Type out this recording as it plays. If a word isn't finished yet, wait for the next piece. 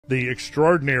the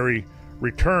extraordinary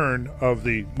return of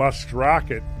the Musk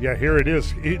rocket. Yeah, here it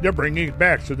is. They're bringing it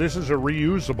back. So this is a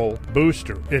reusable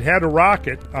booster. It had a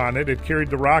rocket on it. It carried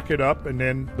the rocket up, and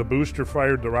then the booster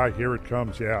fired the rocket. Here it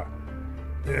comes. Yeah.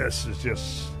 This is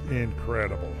just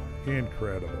incredible.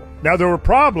 Incredible. Now, there were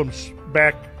problems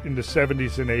back in the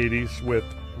 70s and 80s with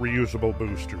reusable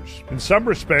boosters. In some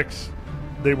respects,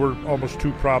 they were almost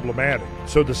too problematic.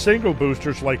 So the single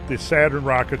boosters, like the Saturn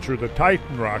rockets or the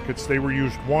Titan rockets, they were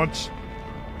used once.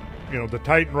 You know, the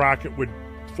Titan rocket would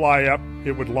fly up,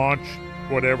 it would launch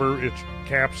whatever, its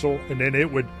capsule, and then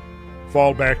it would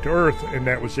fall back to Earth, and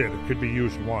that was it. It could be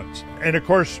used once. And of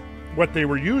course, what they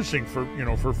were using for,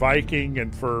 for Viking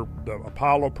and for the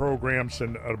Apollo programs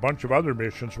and a bunch of other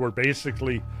missions were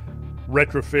basically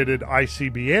retrofitted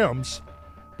ICBMs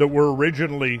that were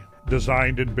originally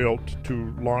designed and built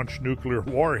to launch nuclear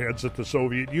warheads at the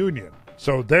Soviet Union.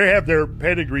 So they have their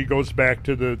pedigree goes back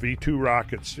to the V-2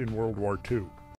 rockets in World War II.